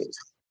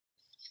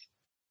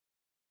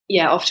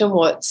 often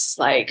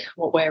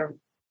what we're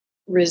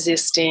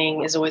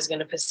resisting is always going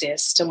to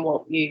persist, and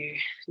what you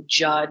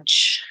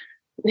judge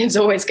is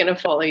always going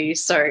to follow you.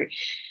 So,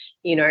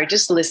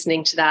 just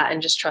listening to that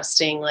and just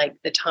trusting like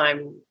the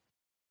time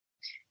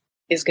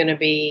is going to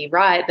be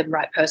right. The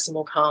right person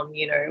will come,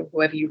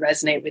 whoever you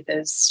resonate with.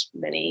 There's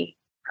many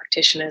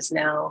practitioners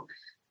now.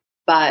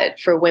 But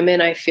for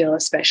women, I feel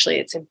especially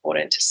it's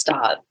important to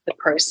start the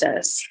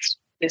process,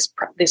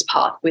 this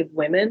path with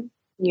women,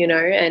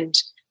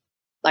 and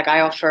like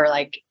I offer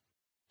like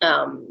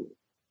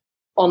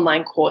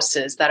online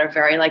courses that are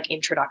very like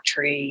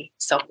introductory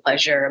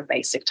self-pleasure and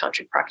basic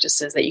tantric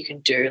practices that you can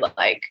do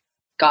like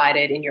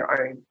guided in your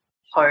own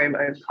home,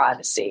 own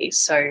privacy.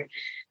 So,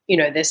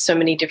 there's so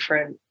many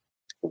different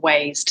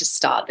ways to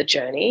start the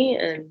journey,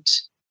 and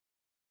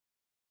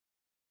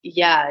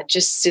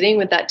just sitting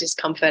with that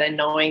discomfort and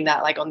knowing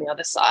that like on the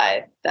other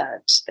side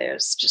that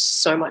there's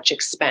just so much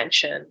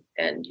expansion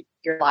and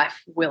your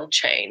life will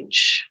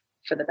change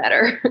for the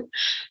better.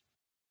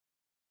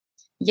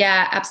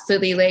 Yeah,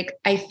 absolutely. Like,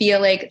 I feel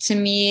like to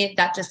me,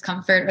 that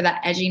discomfort or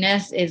that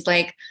edginess is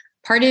like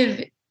part of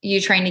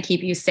you trying to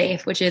keep you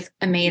safe, which is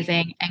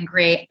amazing and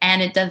great.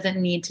 And it doesn't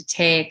need to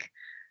take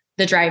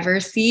the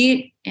driver's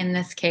seat in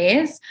this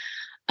case.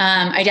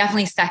 I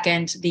definitely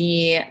second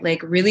the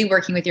like really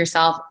working with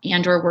yourself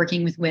and or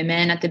working with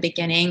women at the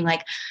beginning.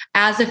 Like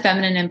as a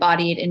feminine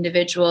embodied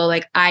individual,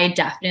 like I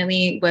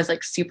definitely was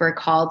like super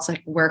called to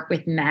like work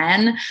with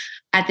men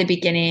at the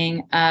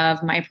beginning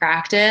of my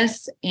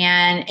practice.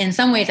 And in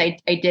some ways I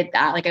did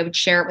that. Like I would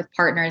share it with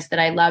partners that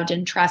I loved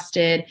and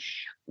trusted,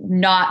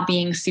 not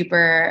being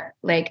super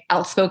like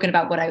outspoken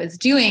about what I was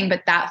doing,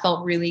 but that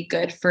felt really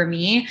good for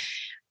me.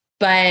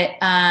 But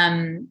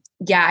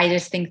yeah, I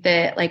just think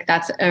that like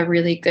that's a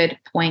really good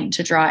point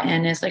to draw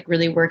in, is like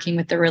really working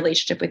with the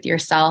relationship with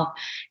yourself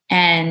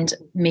and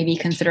maybe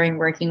considering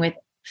working with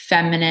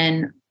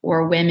feminine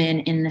or women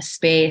in the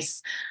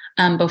space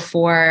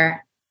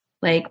before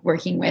like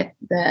working with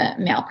the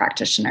male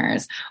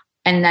practitioners,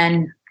 and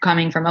then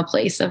coming from a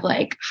place of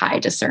like high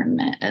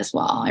discernment as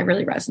well. I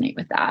really resonate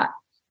with that.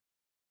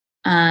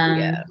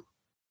 Yeah.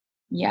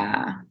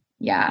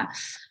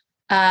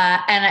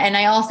 And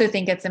I also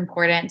think it's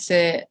important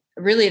to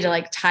really to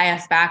like tie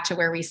us back to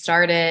where we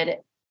started.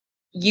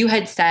 You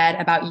had said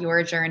about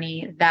your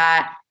journey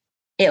that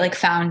it like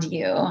found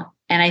you.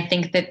 And I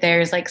think that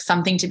there's like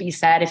something to be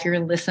said if you're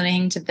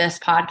listening to this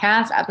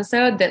podcast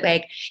episode, that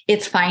like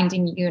it's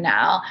finding you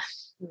now,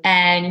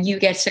 and you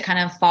get to kind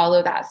of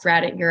follow that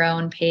thread at your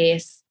own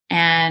pace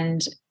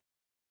and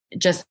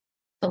just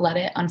to let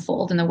it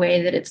unfold in the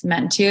way that it's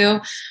meant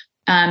to.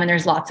 And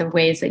there's lots of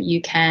ways that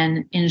you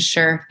can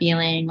ensure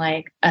feeling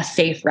like a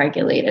safe,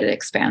 regulated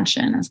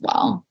expansion as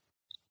well.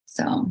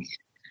 So,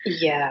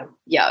 yeah,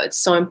 it's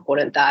so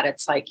important that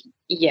it's like,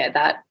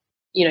 that,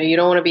 you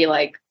don't want to be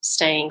like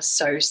staying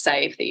so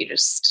safe that you're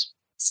just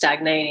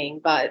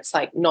stagnating, but it's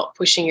like not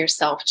pushing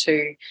yourself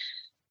to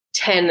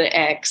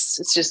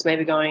 10x. It's just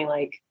maybe going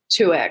like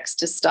 2x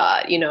to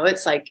start,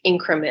 it's like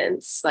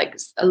increments, like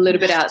a little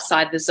bit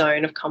outside the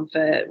zone of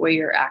comfort where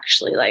you're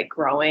actually like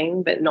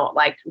growing, but not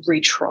like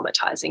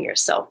re-traumatizing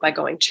yourself by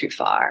going too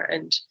far,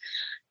 and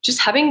just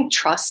having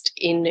trust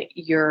in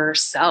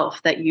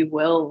yourself that you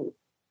will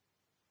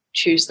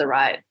choose the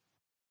right,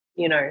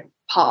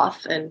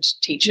 path and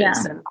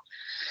teachers. And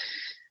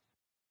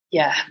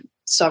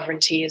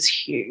sovereignty is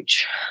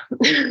huge.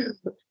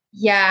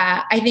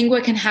 Yeah. I think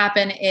what can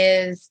happen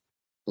is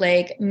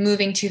like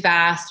moving too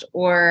fast,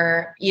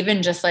 or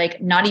even just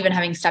like not even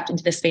having stepped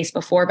into this space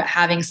before, but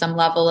having some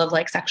level of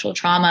like sexual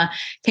trauma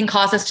can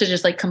cause us to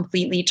just like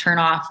completely turn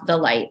off the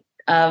light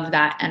of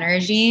that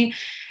energy.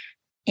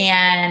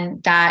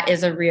 And that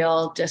is a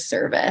real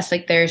disservice.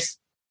 Like there's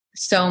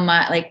so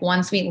much, like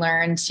once we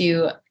learn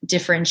to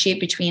differentiate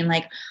between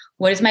like,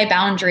 what is my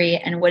boundary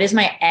and what is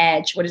my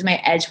edge? What is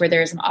my edge where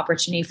there's an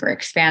opportunity for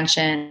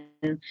expansion?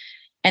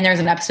 And there's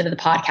an episode of the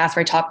podcast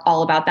where I talk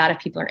all about that if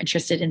people are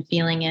interested in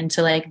feeling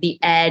into like the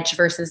edge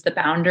versus the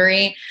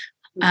boundary.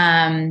 You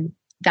can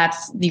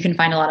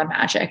find a lot of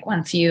magic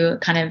once you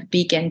kind of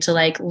begin to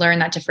like learn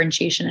that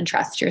differentiation and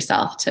trust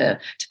yourself to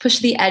push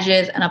the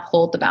edges and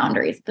uphold the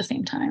boundaries at the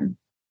same time.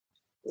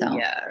 So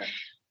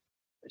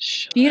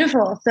sure.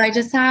 Beautiful. So I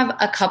just have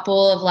a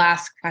couple of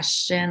last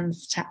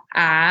questions to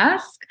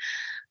ask.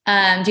 Do you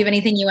have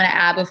anything you want to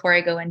add before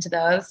I go into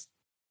those?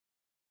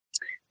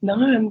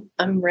 No,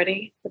 I'm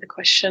ready for the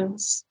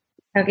questions.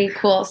 Okay,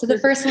 cool. So the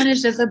first one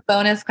is just a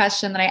bonus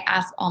question that I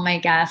ask all my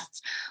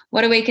guests.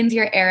 What awakens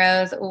your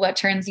arrows? What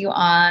turns you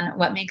on?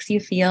 What makes you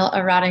feel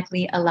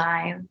erotically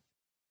alive?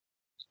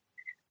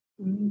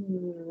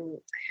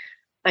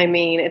 I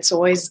mean, it's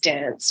always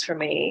dance for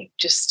me.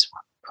 Just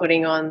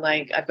putting on,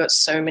 like, I've got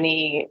so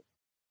many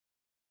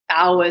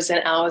hours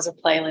and hours of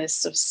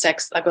playlists of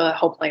sex. I've got a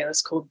whole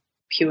playlist called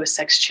Pure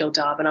Sex Chill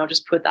Dub, and I'll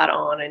just put that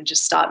on and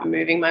just start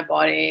moving my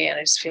body, and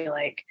I just feel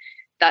like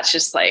that's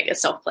just like a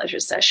self-pleasure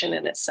session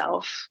in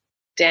itself.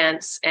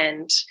 Dance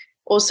and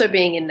also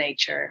being in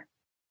nature.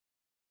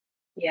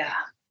 I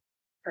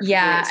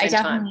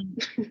definitely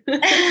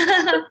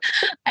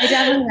I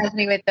definitely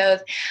resonate with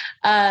those.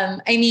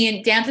 I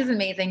mean, dance is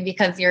amazing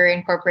because you're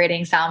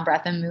incorporating sound,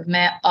 breath, and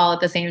movement all at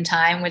the same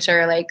time, which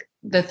are like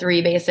the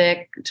three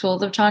basic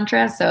tools of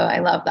Tantra. So I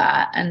love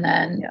that. And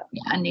then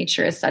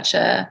nature is such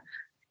a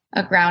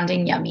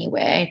grounding, yummy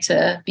way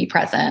to be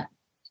present.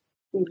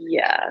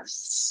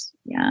 Yes.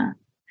 Yeah.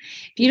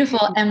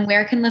 Beautiful. And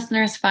where can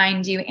listeners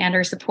find you and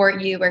or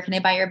support you? Where can they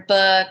buy your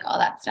book? All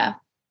that stuff.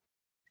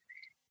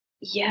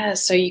 Yeah.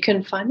 So you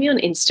can find me on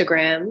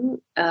Instagram.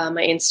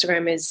 My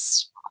Instagram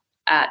is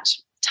at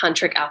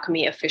Tantric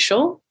Alchemy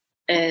Official.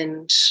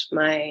 And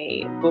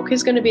my book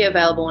is going to be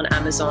available on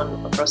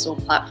Amazon across all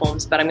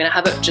platforms, but I'm going to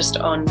have it just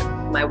on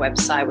my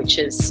website, which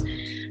is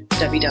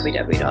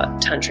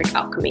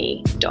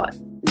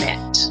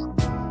www.tantricalchemy.net.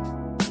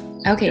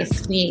 Okay,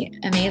 sweet.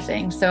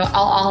 Amazing. So I'll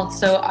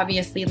also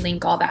obviously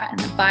link all that in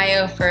the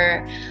bio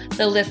for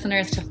the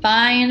listeners to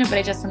find. But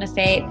I just want to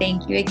say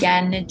thank you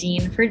again,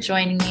 Nadine, for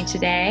joining me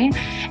today.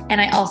 And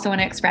I also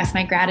want to express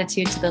my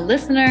gratitude to the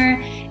listener.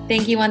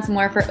 Thank you once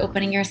more for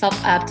opening yourself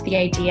up to the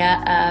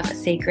idea of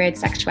sacred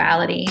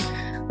sexuality.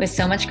 With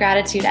so much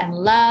gratitude and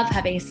love,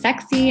 have a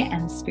sexy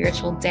and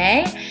spiritual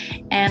day.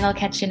 And I'll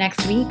catch you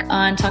next week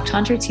on Talk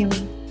Tantra to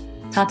Me.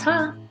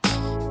 Ta-ta.